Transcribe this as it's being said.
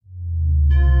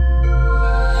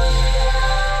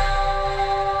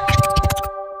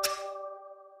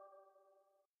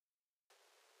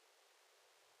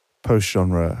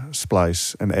Post-genre,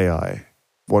 splice, and AI.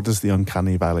 What does the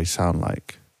Uncanny Valley sound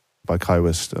like? By Kai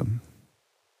Wiston.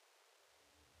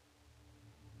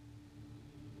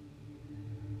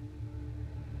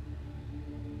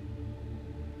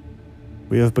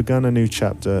 We have begun a new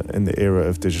chapter in the era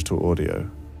of digital audio.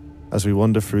 As we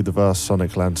wander through the vast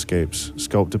sonic landscapes,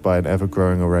 sculpted by an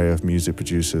ever-growing array of music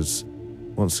producers,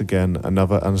 once again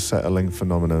another unsettling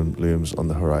phenomenon looms on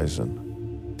the horizon.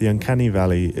 The Uncanny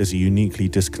Valley is a uniquely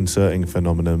disconcerting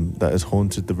phenomenon that has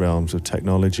haunted the realms of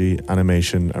technology,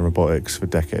 animation, and robotics for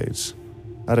decades.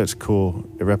 At its core,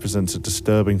 it represents a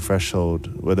disturbing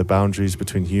threshold where the boundaries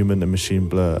between human and machine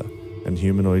blur, and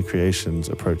humanoid creations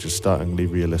approach a startlingly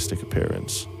realistic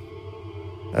appearance.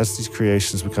 As these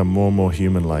creations become more and more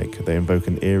human-like, they invoke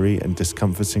an eerie and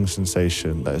discomforting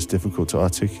sensation that is difficult to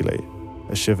articulate,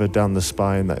 a shiver down the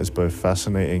spine that is both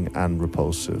fascinating and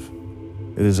repulsive.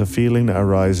 It is a feeling that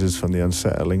arises from the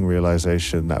unsettling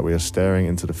realization that we are staring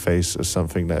into the face of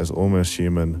something that is almost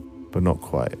human, but not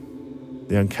quite.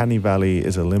 The Uncanny Valley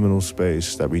is a liminal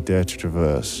space that we dare to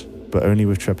traverse, but only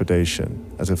with trepidation,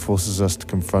 as it forces us to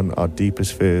confront our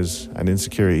deepest fears and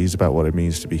insecurities about what it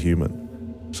means to be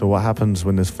human. So what happens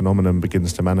when this phenomenon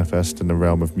begins to manifest in the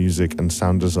realm of music and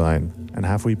sound design, and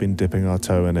have we been dipping our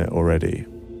toe in it already?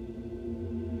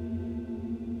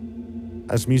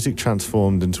 As music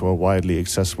transformed into a widely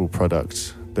accessible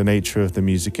product, the nature of the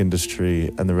music industry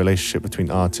and the relationship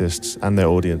between artists and their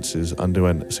audiences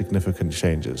underwent significant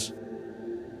changes.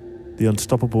 The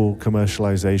unstoppable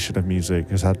commercialization of music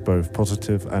has had both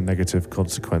positive and negative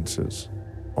consequences.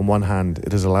 On one hand,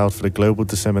 it has allowed for the global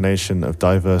dissemination of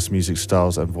diverse music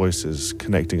styles and voices,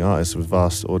 connecting artists with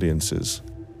vast audiences.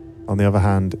 On the other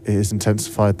hand, it has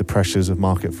intensified the pressures of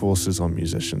market forces on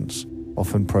musicians,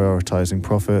 often prioritizing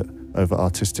profit over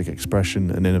artistic expression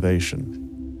and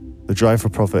innovation. The drive for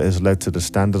profit has led to the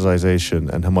standardization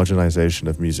and homogenization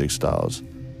of music styles,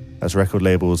 as record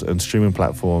labels and streaming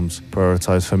platforms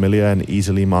prioritize familiar and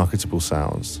easily marketable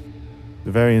sounds.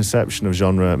 The very inception of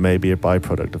genre may be a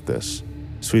byproduct of this,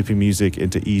 sweeping music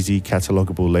into easy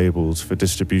catalogable labels for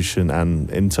distribution and,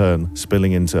 in turn,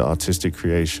 spilling into artistic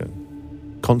creation.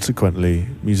 Consequently,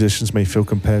 musicians may feel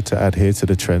compelled to adhere to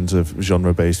the trends of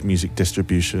genre-based music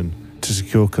distribution to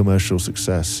secure commercial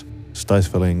success,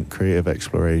 stifling creative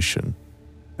exploration.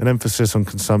 An emphasis on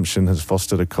consumption has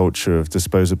fostered a culture of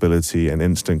disposability and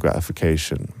instant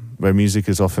gratification, where music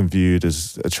is often viewed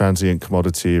as a transient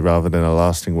commodity rather than a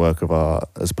lasting work of art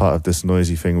as part of this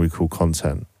noisy thing we call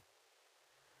content.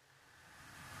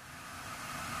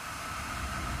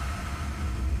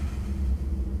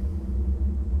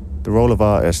 The role of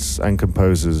artists and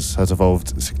composers has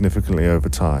evolved significantly over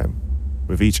time,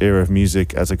 with each era of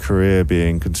music as a career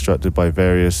being constructed by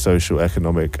various social,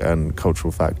 economic, and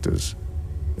cultural factors.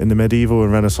 In the medieval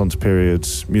and Renaissance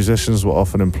periods, musicians were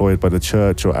often employed by the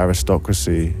church or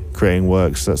aristocracy, creating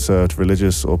works that served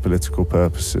religious or political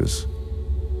purposes.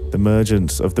 The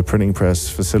emergence of the printing press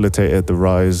facilitated the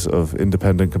rise of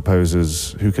independent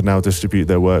composers who could now distribute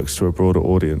their works to a broader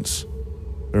audience.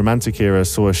 The Romantic era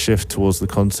saw a shift towards the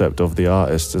concept of the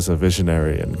artist as a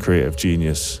visionary and creative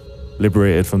genius,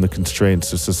 liberated from the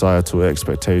constraints of societal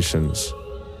expectations.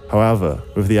 However,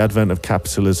 with the advent of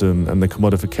capitalism and the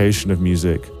commodification of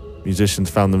music, musicians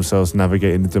found themselves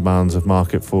navigating the demands of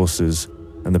market forces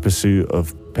and the pursuit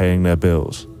of paying their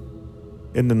bills.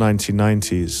 In the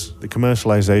 1990s, the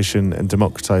commercialization and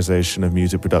democratization of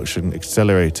music production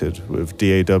accelerated, with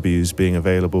DAWs being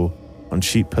available on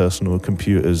cheap personal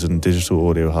computers and digital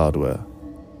audio hardware.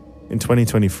 In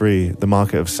 2023, the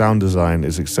market of sound design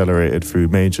is accelerated through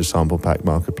major sample pack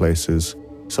marketplaces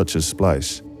such as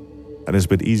Splice, and it's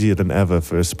been easier than ever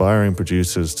for aspiring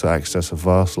producers to access a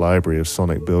vast library of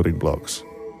sonic building blocks.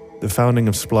 The founding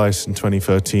of Splice in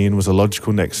 2013 was a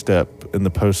logical next step in the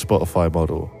post-Spotify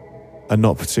model, a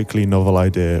not particularly novel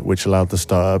idea which allowed the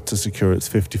startup to secure its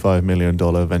 $55 million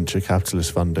venture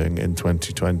capitalist funding in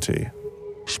 2020.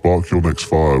 Spark your next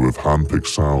fire with hand-picked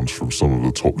sounds from some of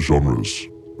the top genres.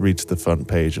 Reads the front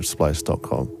page of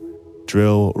Splice.com.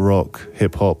 Drill, rock,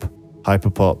 hip-hop,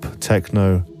 hyperpop,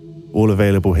 techno, all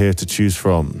available here to choose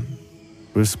from.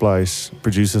 With Splice,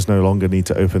 producers no longer need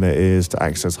to open their ears to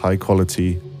access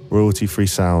high-quality, royalty-free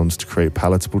sounds to create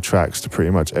palatable tracks to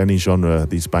pretty much any genre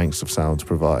these banks of sounds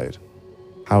provide.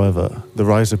 However, the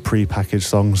rise of pre-packaged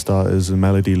song starters and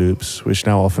melody loops, which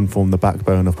now often form the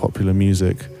backbone of popular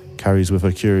music, carries with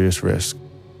a curious risk.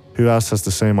 Who else has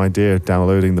the same idea of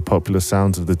downloading the popular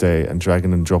sounds of the day and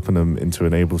dragging and dropping them into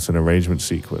an Ableton arrangement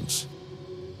sequence?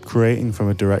 Creating from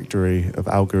a directory of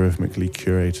algorithmically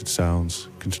curated sounds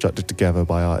constructed together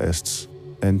by artists,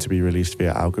 then to be released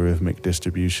via algorithmic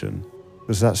distribution.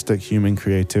 Does that stick human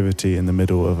creativity in the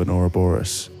middle of an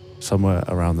Ouroboros, somewhere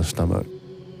around the stomach?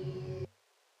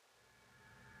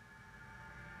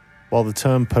 While the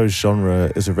term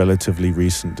post-genre is a relatively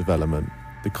recent development,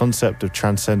 the concept of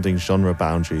transcending genre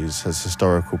boundaries has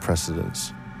historical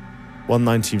precedence. One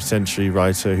 19th century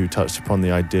writer who touched upon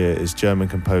the idea is German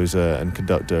composer and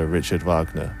conductor Richard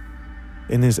Wagner.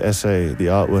 In his essay, The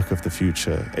Artwork of the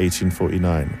Future,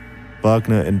 1849,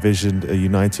 Wagner envisioned a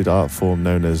united art form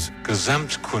known as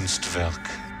Gesamtkunstwerk,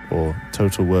 or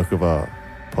total work of art.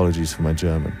 Apologies for my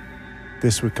German.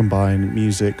 This would combine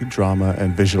music, drama,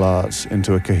 and visual arts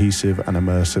into a cohesive and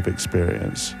immersive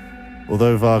experience.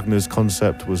 Although Wagner's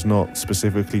concept was not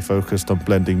specifically focused on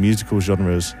blending musical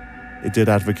genres, it did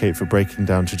advocate for breaking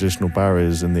down traditional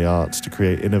barriers in the arts to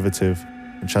create innovative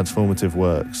and transformative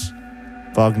works.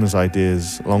 Wagner's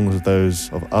ideas, along with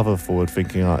those of other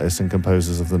forward-thinking artists and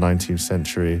composers of the 19th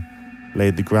century,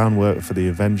 laid the groundwork for the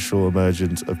eventual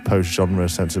emergence of post-genre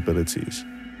sensibilities.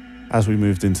 As we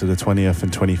moved into the 20th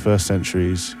and 21st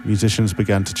centuries, musicians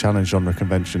began to challenge genre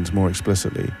conventions more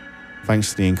explicitly,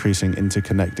 thanks to the increasing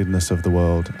interconnectedness of the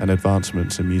world and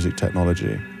advancements in music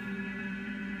technology.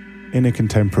 In a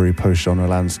contemporary post-genre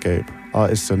landscape,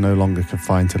 artists are no longer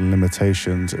confined to the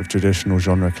limitations of traditional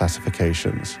genre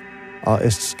classifications.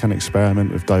 Artists can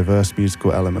experiment with diverse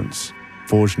musical elements,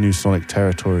 forge new sonic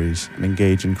territories, and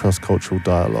engage in cross-cultural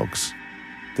dialogues.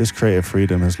 This creative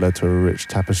freedom has led to a rich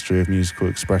tapestry of musical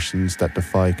expressions that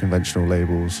defy conventional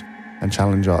labels and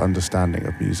challenge our understanding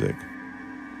of music.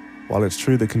 While it's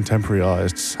true that contemporary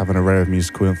artists have an array of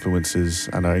musical influences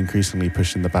and are increasingly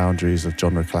pushing the boundaries of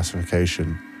genre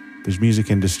classification, the music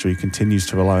industry continues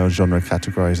to rely on genre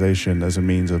categorization as a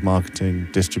means of marketing,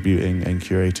 distributing, and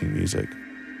curating music.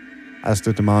 As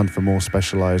the demand for more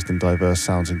specialized and diverse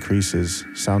sounds increases,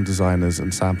 sound designers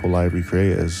and sample library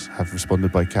creators have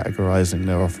responded by categorizing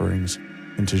their offerings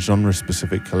into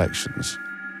genre-specific collections.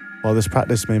 While this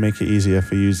practice may make it easier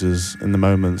for users in the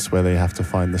moments where they have to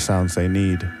find the sounds they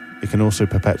need, it can also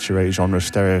perpetuate genre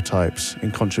stereotypes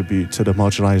and contribute to the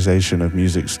homogenization of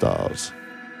music styles.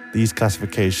 These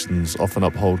classifications often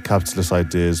uphold capitalist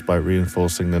ideas by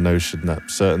reinforcing the notion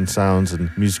that certain sounds and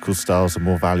musical styles are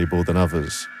more valuable than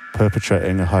others,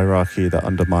 perpetrating a hierarchy that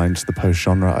undermines the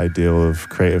post-genre ideal of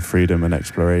creative freedom and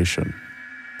exploration.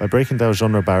 By breaking down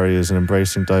genre barriers and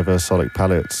embracing diverse sonic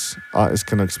palettes, artists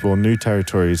can explore new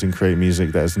territories and create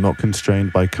music that is not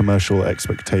constrained by commercial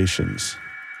expectations.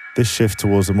 This shift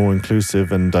towards a more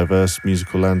inclusive and diverse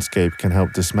musical landscape can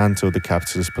help dismantle the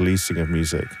capitalist policing of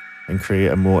music and create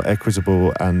a more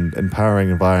equitable and empowering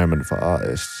environment for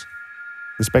artists.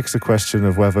 This begs the question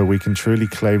of whether we can truly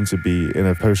claim to be in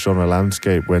a post-genre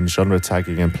landscape when genre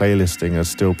tagging and playlisting are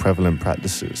still prevalent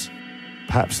practices.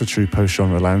 Perhaps the true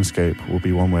post-genre landscape will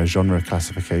be one where genre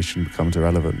classification becomes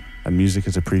irrelevant, and music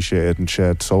is appreciated and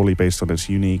shared solely based on its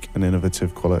unique and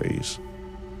innovative qualities.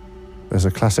 There's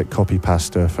a classic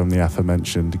copy-pasta from the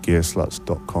aforementioned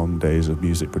gearsluts.com days of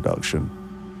music production.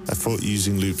 I thought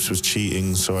using loops was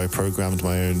cheating, so I programmed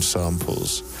my own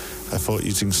samples. I thought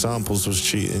using samples was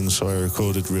cheating, so I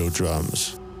recorded real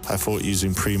drums. I thought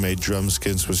using pre-made drum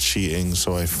skins was cheating,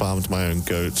 so I farmed my own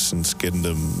goats and skinned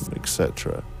them,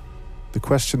 etc. The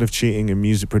question of cheating in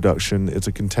music production is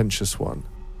a contentious one.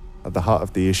 At the heart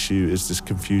of the issue is this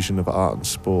confusion of art and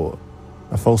sport,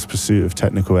 a false pursuit of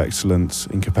technical excellence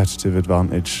and competitive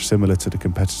advantage similar to the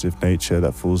competitive nature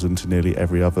that falls into nearly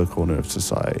every other corner of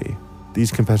society.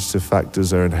 These competitive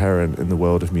factors are inherent in the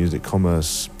world of music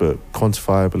commerce, but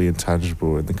quantifiably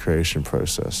intangible in the creation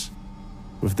process,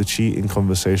 with the cheating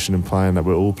conversation implying that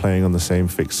we're all playing on the same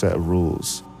fixed set of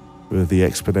rules. With the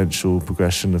exponential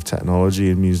progression of technology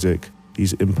in music,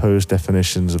 these imposed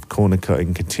definitions of corner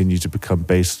cutting continue to become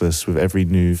baseless with every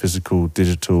new physical,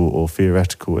 digital, or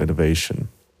theoretical innovation.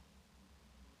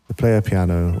 The player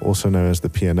piano, also known as the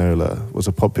pianola, was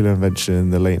a popular invention in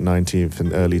the late 19th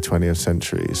and early 20th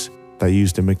centuries that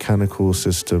used a mechanical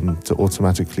system to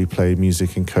automatically play music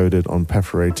encoded on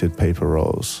perforated paper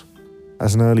rolls.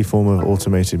 As an early form of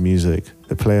automated music,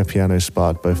 the player piano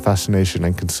sparked both fascination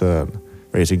and concern,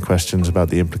 raising questions about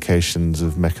the implications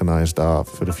of mechanized art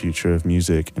for the future of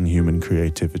music and human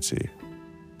creativity.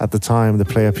 At the time, the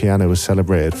player piano was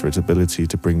celebrated for its ability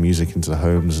to bring music into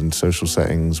homes and social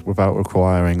settings without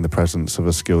requiring the presence of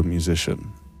a skilled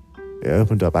musician. It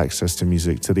opened up access to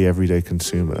music to the everyday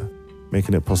consumer,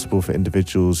 making it possible for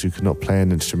individuals who could not play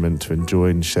an instrument to enjoy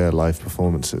and share live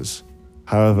performances.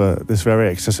 However, this very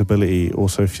accessibility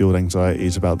also fueled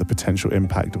anxieties about the potential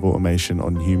impact of automation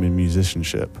on human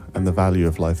musicianship and the value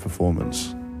of live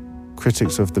performance.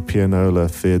 Critics of the pianola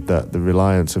feared that the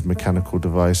reliance of mechanical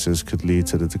devices could lead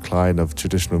to the decline of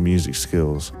traditional music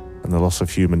skills and the loss of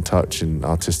human touch in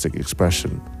artistic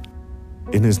expression.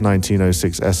 In his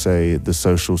 1906 essay, The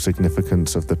Social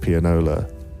Significance of the Pianola,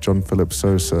 John Philip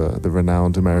Sousa, the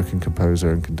renowned American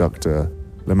composer and conductor,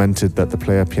 lamented that the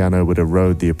player piano would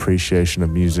erode the appreciation of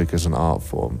music as an art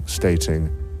form, stating,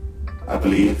 "I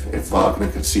believe if Wagner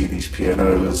could see these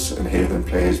pianolas and hear them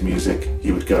play his music,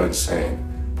 he would go insane.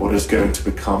 What is going to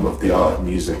become of the art of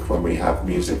music when we have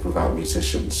music without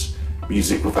musicians,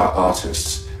 music without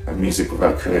artists, and music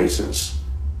without creators?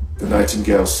 The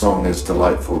nightingale's song is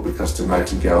delightful because the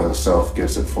nightingale herself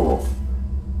gives it forth.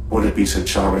 Would it be so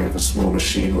charming if a small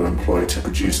machine were employed to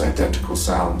produce identical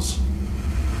sounds?"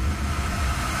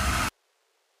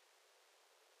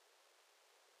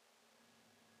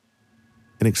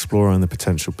 In exploring the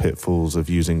potential pitfalls of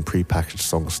using pre-packaged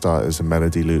song starters and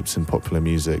melody loops in popular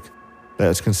music, let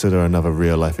us consider another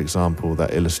real-life example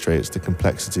that illustrates the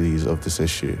complexities of this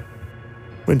issue.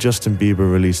 When Justin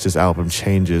Bieber released his album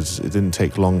Changes, it didn't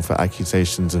take long for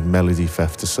accusations of melody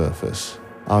theft to surface.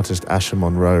 Artist Asher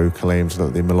Monroe claimed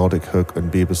that the melodic hook on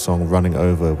Bieber's song Running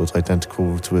Over was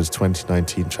identical to his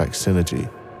 2019 track Synergy.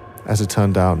 As it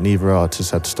turned out, neither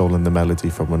artist had stolen the melody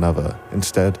from another.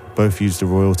 Instead, both used a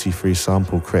royalty-free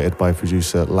sample created by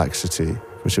producer Laxity,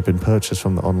 which had been purchased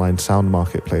from the online sound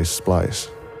marketplace Splice.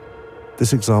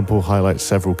 This example highlights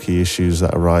several key issues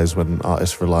that arise when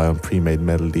artists rely on pre-made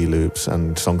melody loops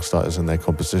and song starters in their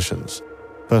compositions.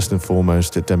 First and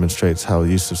foremost, it demonstrates how the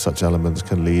use of such elements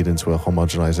can lead into a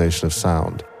homogenization of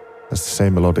sound, as the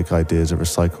same melodic ideas are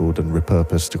recycled and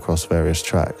repurposed across various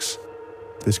tracks.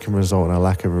 This can result in a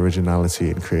lack of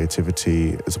originality and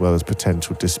creativity, as well as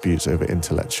potential disputes over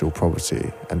intellectual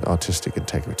property and artistic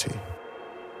integrity.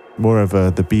 Moreover,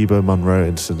 the Bieber-Monroe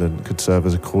incident could serve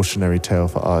as a cautionary tale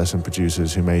for artists and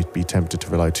producers who may be tempted to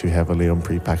rely too heavily on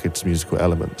pre-packaged musical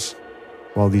elements.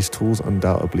 While these tools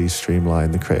undoubtedly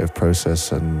streamline the creative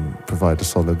process and provide a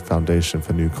solid foundation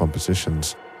for new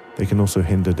compositions, they can also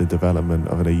hinder the development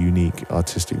of a unique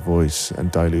artistic voice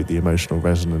and dilute the emotional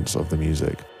resonance of the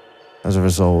music. As a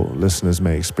result, listeners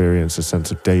may experience a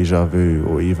sense of déjà vu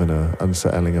or even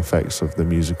unsettling effects of the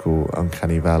musical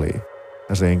Uncanny Valley,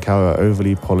 as they encounter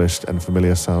overly polished and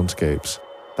familiar soundscapes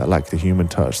that lack the human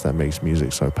touch that makes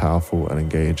music so powerful and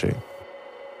engaging.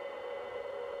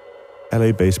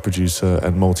 LA-based producer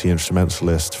and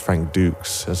multi-instrumentalist Frank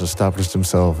Dukes has established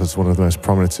himself as one of the most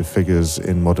prominent figures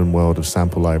in modern world of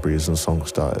sample libraries and song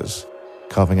starters,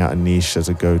 carving out a niche as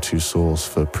a go-to source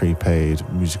for prepaid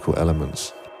musical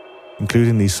elements.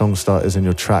 Including these song starters in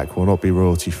your track will not be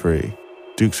royalty-free.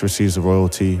 Dukes receives a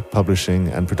royalty, publishing,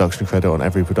 and production credit on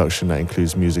every production that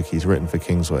includes music he's written for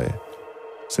Kingsway.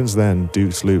 Since then,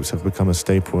 Dukes loops have become a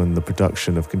staple in the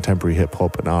production of contemporary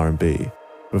hip-hop and R&B,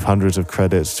 with hundreds of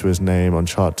credits to his name on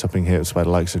chart-topping hits by the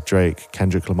likes of Drake,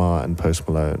 Kendrick Lamar, and Post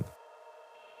Malone.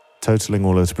 Totaling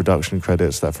all those production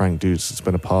credits that Frank Dukes has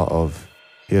been a part of,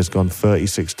 he has gone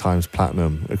 36 times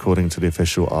platinum, according to the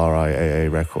official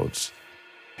RIAA records.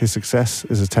 His success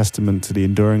is a testament to the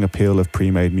enduring appeal of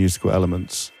pre-made musical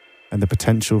elements and the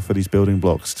potential for these building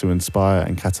blocks to inspire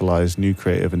and catalyze new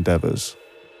creative endeavors.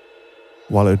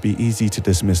 While it would be easy to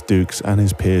dismiss Dukes and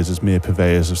his peers as mere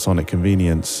purveyors of sonic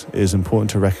convenience, it is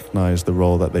important to recognize the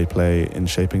role that they play in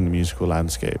shaping the musical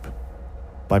landscape.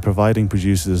 By providing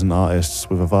producers and artists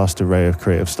with a vast array of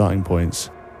creative starting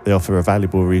points, they offer a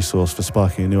valuable resource for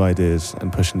sparking new ideas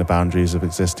and pushing the boundaries of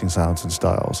existing sounds and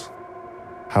styles.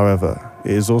 However,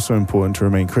 it is also important to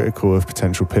remain critical of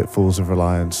potential pitfalls of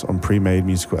reliance on pre-made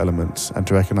musical elements and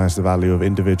to recognize the value of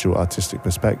individual artistic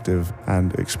perspective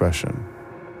and expression.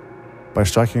 By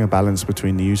striking a balance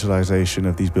between the utilization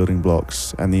of these building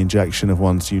blocks and the injection of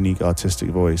one's unique artistic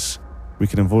voice, we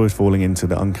can avoid falling into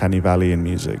the uncanny valley in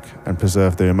music and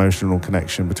preserve the emotional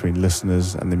connection between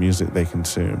listeners and the music they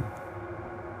consume.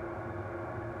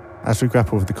 As we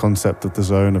grapple with the concept of the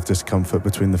zone of discomfort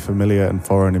between the familiar and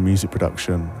foreign in music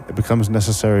production, it becomes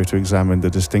necessary to examine the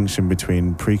distinction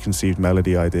between preconceived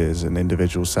melody ideas and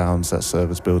individual sounds that serve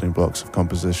as building blocks of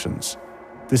compositions.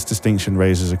 This distinction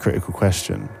raises a critical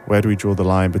question: where do we draw the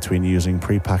line between using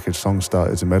pre-packaged song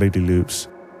starters and melody loops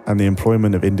and the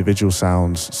employment of individual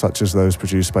sounds such as those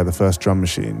produced by the first drum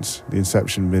machines, the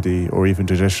Inception MIDI, or even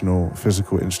traditional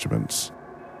physical instruments?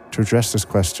 To address this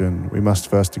question, we must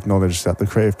first acknowledge that the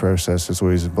creative process has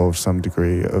always involved some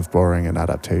degree of borrowing and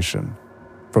adaptation.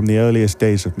 From the earliest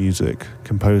days of music,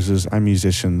 composers and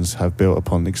musicians have built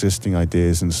upon existing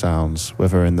ideas and sounds,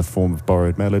 whether in the form of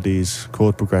borrowed melodies,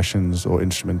 chord progressions, or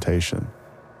instrumentation.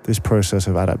 This process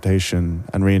of adaptation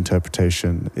and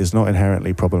reinterpretation is not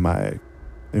inherently problematic.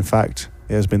 In fact,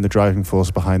 it has been the driving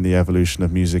force behind the evolution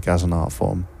of music as an art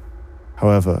form.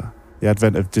 However, The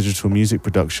advent of digital music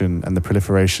production and the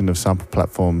proliferation of sample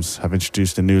platforms have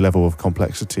introduced a new level of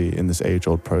complexity in this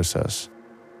age-old process.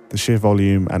 The sheer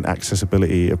volume and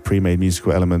accessibility of pre-made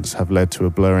musical elements have led to a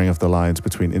blurring of the lines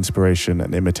between inspiration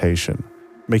and imitation,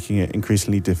 making it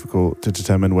increasingly difficult to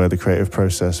determine where the creative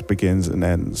process begins and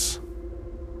ends.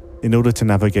 In order to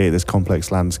navigate this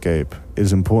complex landscape, it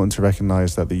is important to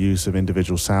recognize that the use of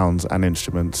individual sounds and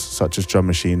instruments, such as drum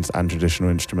machines and traditional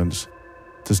instruments,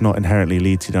 does not inherently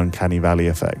lead to the uncanny valley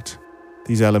effect.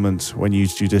 These elements, when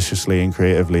used judiciously and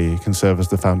creatively, can serve as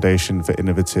the foundation for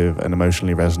innovative and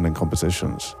emotionally resonant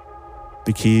compositions.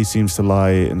 The key seems to lie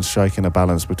in striking a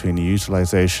balance between the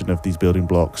utilization of these building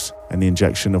blocks and the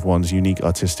injection of one's unique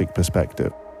artistic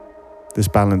perspective. This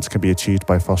balance can be achieved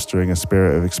by fostering a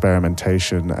spirit of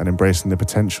experimentation and embracing the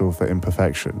potential for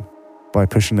imperfection. By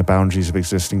pushing the boundaries of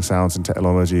existing sounds and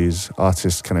technologies,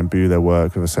 artists can imbue their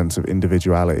work with a sense of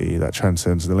individuality that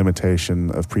transcends the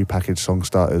limitation of prepackaged song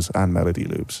starters and melody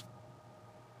loops.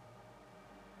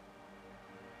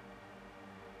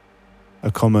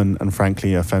 A common and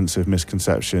frankly offensive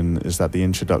misconception is that the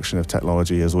introduction of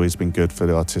technology has always been good for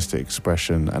the artistic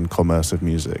expression and commerce of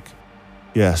music.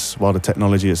 Yes, while the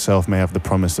technology itself may have the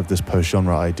promise of this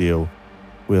post-genre ideal,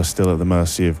 we are still at the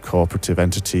mercy of cooperative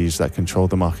entities that control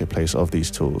the marketplace of these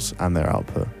tools and their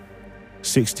output.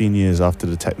 16 years after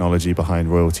the technology behind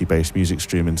royalty-based music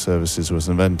streaming services was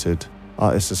invented,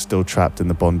 artists are still trapped in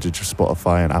the bondage of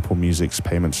Spotify and Apple Music's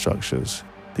payment structures.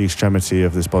 The extremity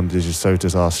of this bondage is so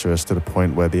disastrous to the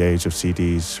point where the age of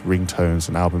CDs, ringtones,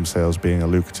 and album sales being a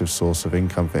lucrative source of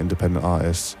income for independent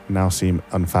artists now seem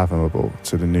unfathomable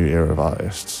to the new era of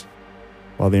artists.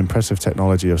 While the impressive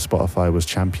technology of Spotify was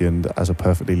championed as a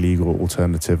perfectly legal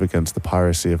alternative against the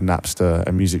piracy of Napster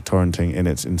and music torrenting in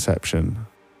its inception,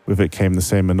 with it came the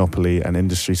same monopoly and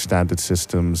industry standard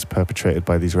systems perpetrated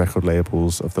by these record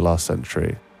labels of the last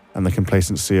century, and the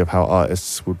complacency of how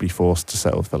artists would be forced to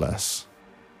settle for less.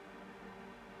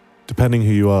 Depending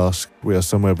who you ask, we are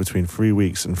somewhere between 3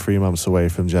 weeks and 3 months away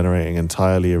from generating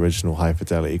entirely original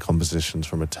high-fidelity compositions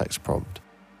from a text prompt,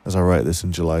 as I write this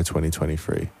in July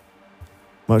 2023.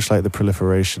 Much like the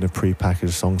proliferation of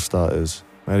pre-packaged song starters,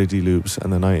 melody loops,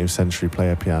 and the 19th century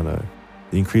player piano,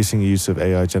 the increasing use of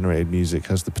AI-generated music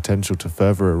has the potential to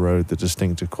further erode the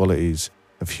distinctive qualities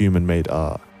of human-made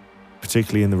art,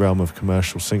 particularly in the realm of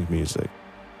commercial sync music.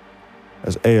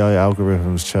 As AI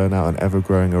algorithms churn out an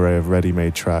ever-growing array of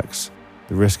ready-made tracks,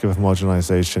 the risk of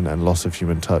homogenization and loss of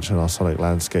human touch in our sonic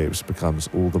landscapes becomes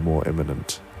all the more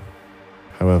imminent.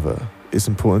 However, it's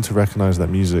important to recognize that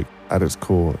music, at its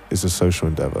core, is a social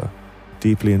endeavor,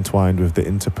 deeply entwined with the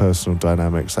interpersonal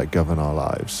dynamics that govern our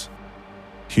lives.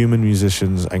 Human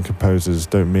musicians and composers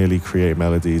don't merely create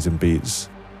melodies and beats,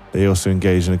 they also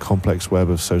engage in a complex web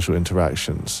of social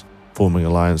interactions, forming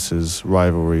alliances,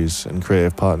 rivalries, and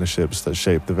creative partnerships that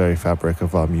shape the very fabric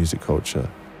of our music culture.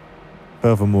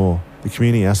 Furthermore, the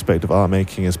community aspect of art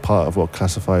making is part of what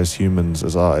classifies humans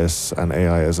as artists and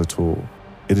AI as a tool.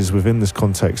 It is within this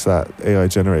context that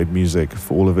AI-generated music,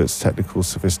 for all of its technical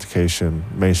sophistication,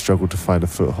 may struggle to find a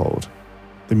foothold.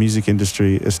 The music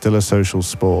industry is still a social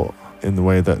sport in the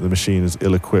way that the machine is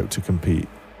ill-equipped to compete.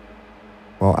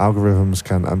 While algorithms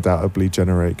can undoubtedly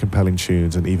generate compelling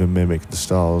tunes and even mimic the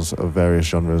styles of various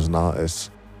genres and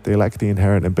artists, they lack the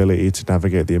inherent ability to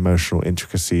navigate the emotional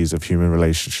intricacies of human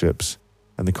relationships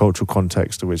and the cultural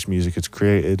context in which music is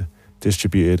created,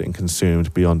 distributed, and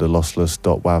consumed beyond a lossless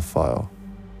 .wav file.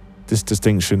 This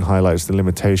distinction highlights the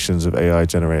limitations of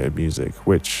AI-generated music,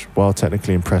 which, while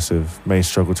technically impressive, may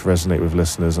struggle to resonate with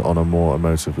listeners on a more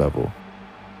emotive level.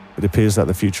 It appears that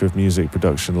the future of music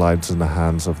production lies in the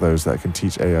hands of those that can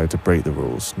teach AI to break the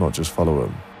rules, not just follow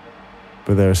them.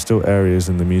 But there are still areas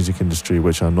in the music industry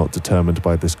which are not determined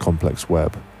by this complex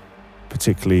web,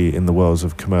 particularly in the worlds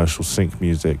of commercial sync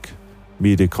music,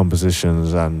 media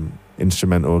compositions, and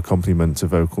instrumental accompaniment to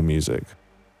vocal music.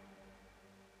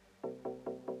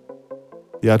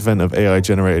 The advent of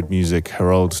AI-generated music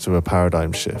heralds to a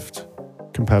paradigm shift,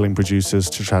 compelling producers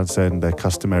to transcend their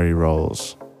customary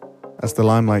roles. As the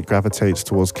limelight gravitates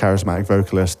towards charismatic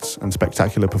vocalists and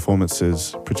spectacular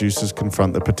performances, producers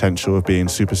confront the potential of being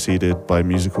superseded by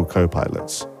musical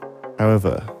co-pilots.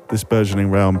 However, this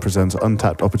burgeoning realm presents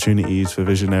untapped opportunities for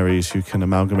visionaries who can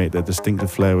amalgamate their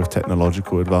distinctive flair with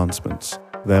technological advancements,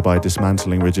 thereby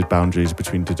dismantling rigid boundaries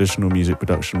between traditional music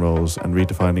production roles and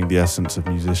redefining the essence of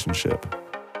musicianship.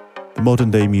 The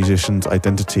modern-day musician's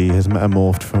identity has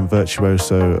metamorphed from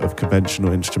virtuoso of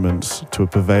conventional instruments to a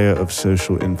purveyor of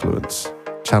social influence,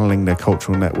 channeling their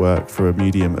cultural network through a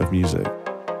medium of music.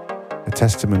 A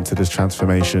testament to this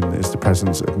transformation is the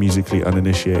presence of musically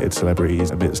uninitiated celebrities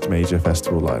amidst major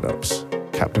festival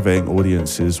lineups, captivating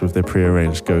audiences with their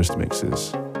prearranged ghost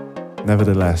mixes.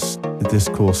 Nevertheless, the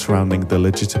discourse surrounding the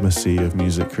legitimacy of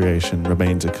music creation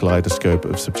remains a kaleidoscope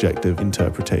of subjective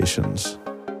interpretations.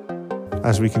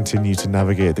 As we continue to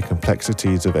navigate the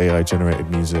complexities of AI-generated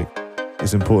music,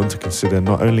 it's important to consider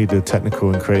not only the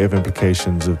technical and creative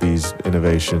implications of these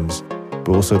innovations,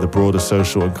 but also the broader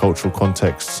social and cultural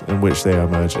contexts in which they are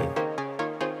emerging.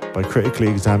 By critically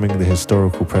examining the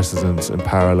historical precedents and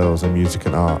parallels in music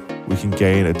and art, we can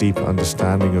gain a deeper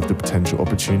understanding of the potential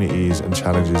opportunities and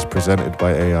challenges presented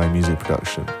by AI music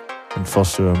production, and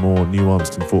foster a more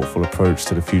nuanced and thoughtful approach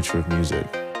to the future of music.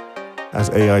 As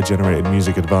AI-generated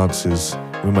music advances,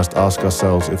 we must ask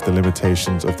ourselves if the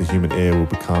limitations of the human ear will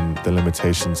become the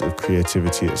limitations of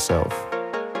creativity itself.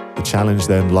 The challenge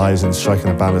then lies in striking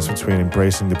a balance between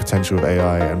embracing the potential of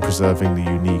AI and preserving the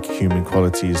unique human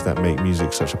qualities that make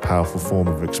music such a powerful form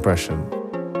of expression.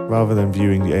 Rather than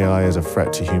viewing the AI as a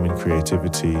threat to human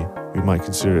creativity, we might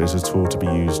consider it as a tool to be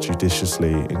used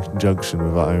judiciously in conjunction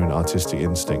with our own artistic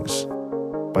instincts.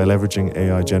 By leveraging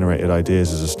AI-generated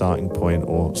ideas as a starting point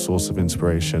or source of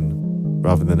inspiration,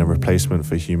 rather than a replacement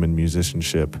for human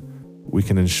musicianship, we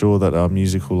can ensure that our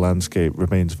musical landscape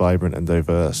remains vibrant and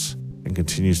diverse, and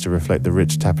continues to reflect the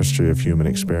rich tapestry of human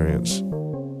experience.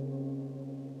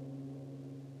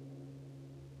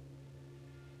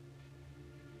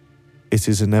 It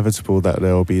is inevitable that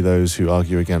there will be those who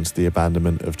argue against the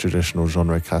abandonment of traditional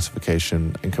genre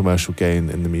classification and commercial gain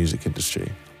in the music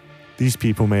industry. These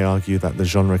people may argue that the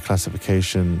genre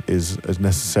classification is a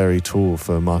necessary tool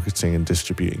for marketing and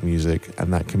distributing music,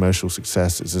 and that commercial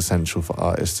success is essential for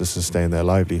artists to sustain their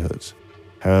livelihoods.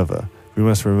 However, we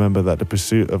must remember that the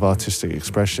pursuit of artistic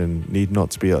expression need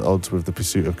not to be at odds with the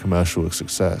pursuit of commercial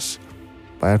success.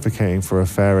 By advocating for a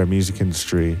fairer music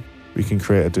industry, we can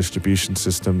create a distribution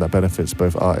system that benefits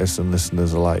both artists and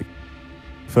listeners alike.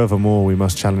 Furthermore, we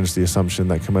must challenge the assumption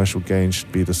that commercial gain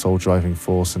should be the sole driving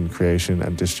force in creation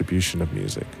and distribution of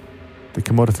music. The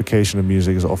commodification of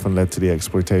music has often led to the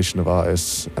exploitation of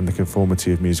artists and the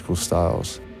conformity of musical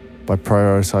styles. By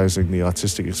prioritizing the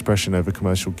artistic expression over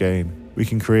commercial gain, we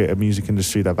can create a music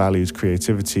industry that values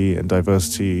creativity and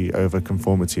diversity over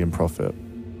conformity and profit.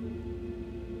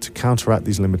 To counteract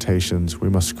these limitations, we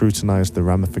must scrutinize the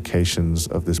ramifications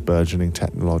of this burgeoning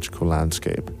technological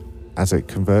landscape. As it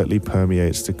covertly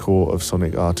permeates the core of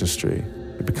sonic artistry,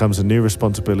 it becomes a new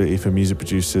responsibility for music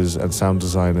producers and sound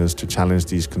designers to challenge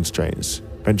these constraints,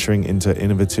 venturing into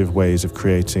innovative ways of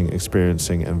creating,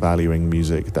 experiencing, and valuing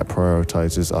music that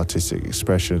prioritizes artistic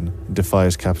expression and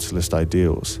defies capitalist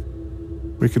ideals.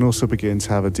 We can also begin to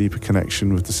have a deeper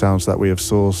connection with the sounds that we have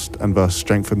sourced, and thus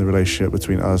strengthen the relationship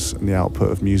between us and the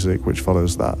output of music which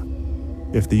follows that.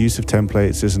 If the use of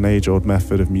templates is an age-old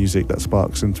method of music that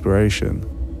sparks inspiration,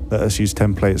 let us use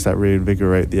templates that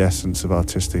reinvigorate the essence of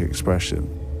artistic expression,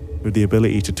 with the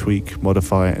ability to tweak,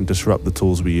 modify, and disrupt the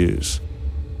tools we use.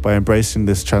 By embracing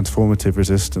this transformative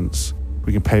resistance,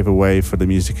 we can pave a way for the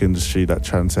music industry that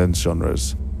transcends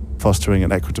genres, fostering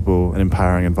an equitable and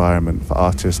empowering environment for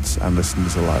artists and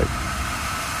listeners alike.